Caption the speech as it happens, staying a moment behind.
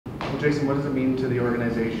Jason, what does it mean to the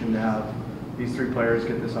organization to have these 3 players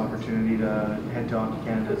get this opportunity to head to Hockey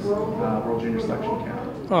Canada's World Junior Selection Camp?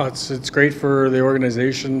 Oh, it's great for the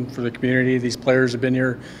organization, for the community. These players have been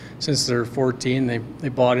here since they're 14. They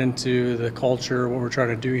bought into the culture, what we're trying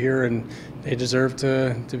to do here, and they deserve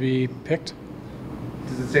to be picked.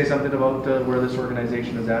 Does it say something about where this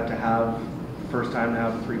organization is at to have first time to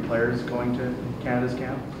have 3 players going to Canada's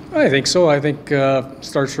camp? I think so. I think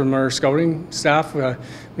starts from our scouting staff.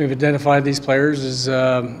 We've identified these players as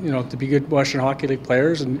to be good Western Hockey League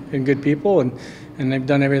players and good people, and they've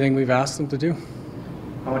done everything we've asked them to do.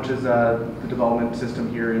 How much has the development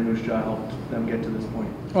system here in Moose Jaw helped them get to this point?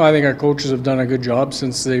 Well, I think our coaches have done a good job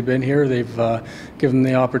since they've been here. They've given them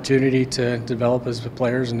the opportunity to develop as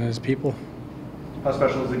players and as people. How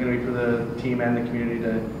special is it going to be for the team and the community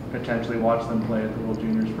to potentially watch them play at the World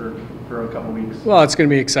Juniors for a couple weeks? Well, it's going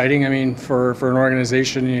to be exciting. I mean, for an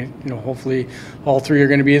organization, hopefully all 3 are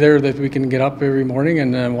going to be there, that we can get up every morning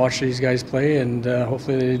and watch these guys play, and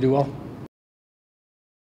hopefully they do well.